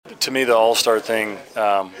To me, the all-star thing,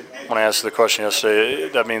 when I asked the question yesterday,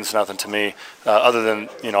 that means nothing to me, other than,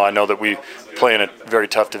 I know that we play in a very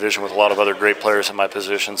tough division with a lot of other great players in my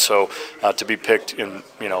position. So to be picked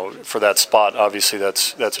for that spot, obviously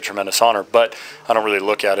that's a tremendous honor. But I don't really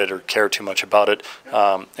look at it or care too much about it.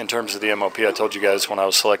 In terms of the MOP, I told you guys when I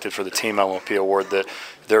was selected for the team MOP award that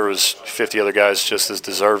there was 50 other guys just as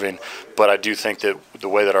deserving. But I do think that the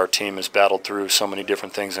way that our team has battled through so many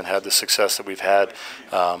different things and had the success that we've had,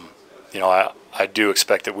 I do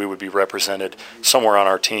expect that we would be represented somewhere on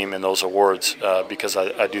our team in those awards because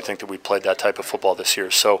I do think that we played that type of football this year.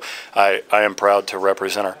 So I am proud to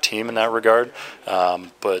represent our team in that regard.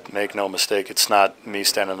 But make no mistake, it's not me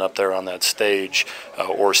standing up there on that stage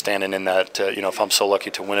or standing in that, if I'm so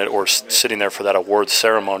lucky to win it, or sitting there for that awards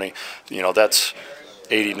ceremony. That's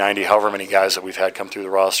 80, 90, however many guys that we've had come through the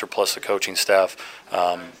roster, plus the coaching staff,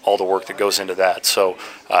 all the work that goes into that. So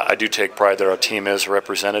I do take pride that our team is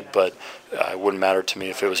represented, but it wouldn't matter to me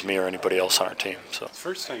if it was me or anybody else on our team. So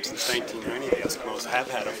first time since 1990 the Eskimos have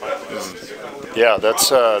had a finalist. Yeah,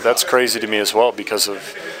 that's crazy to me as well because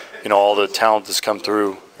of all the talent that's come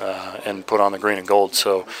through and put on the green and gold.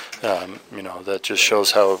 So that just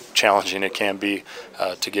shows how challenging it can be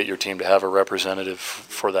to get your team to have a representative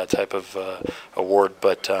for that type of award.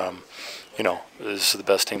 But this is the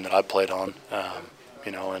best team that I've played on.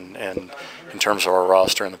 And in terms of our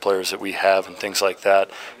roster and the players that we have and things like that,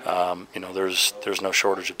 there's no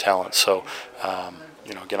shortage of talent. So,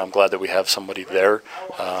 again, I'm glad that we have somebody there.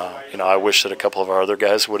 I wish that a couple of our other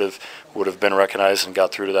guys would have been recognized and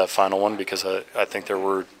got through to that final one because I think there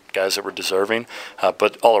were guys that were deserving.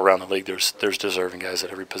 But all around the league, there's deserving guys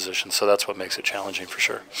at every position. So that's what makes it challenging for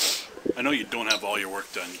sure. I know you don't have all your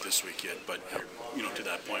work done this week yet, but you're, to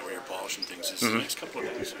that point where you're polishing things. Is the next couple of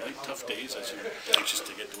days tough days as you're anxious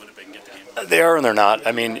to get to Winnipeg and get the game? They are and they're not.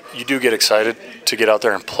 I mean, you do get excited to get out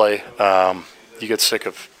there and play. You get sick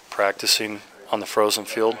of practicing on the frozen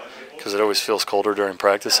field because it always feels colder during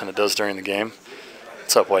practice than it does during the game.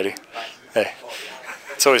 What's up, Whitey? Hey.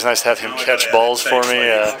 It's always nice to have him catch balls for me.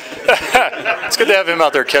 It's good to have him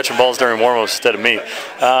out there catching balls during warm-ups instead of me.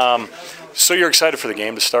 So you're excited for the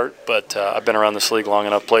game to start, but I've been around this league long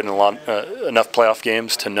enough, played in enough playoff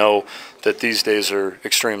games to know that these days are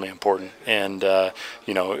extremely important. And,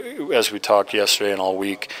 as we talked yesterday and all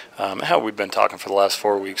week, how we've been talking for the last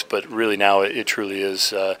 4 weeks, but really now it truly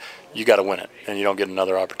is you got to win it, and you don't get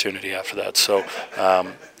another opportunity after that. So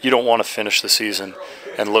you don't want to finish the season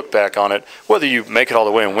and look back on it, whether you make it all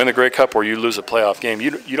the way and win the Grey Cup or you lose a playoff game.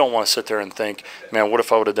 You don't want to sit there and think, man, what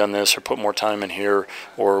if I would have done this or put more time in here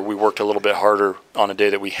or we worked a little bit harder on a day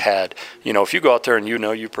that we had. If you go out there and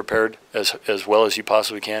you prepared as well as you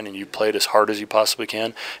possibly can and you played as hard as you possibly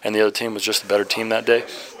can and the other team was just a better team that day,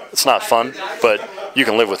 it's not fun, but you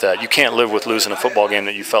can live with that. You can't live with losing a football game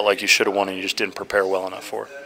that you felt like you should have won and you just didn't prepare well enough for.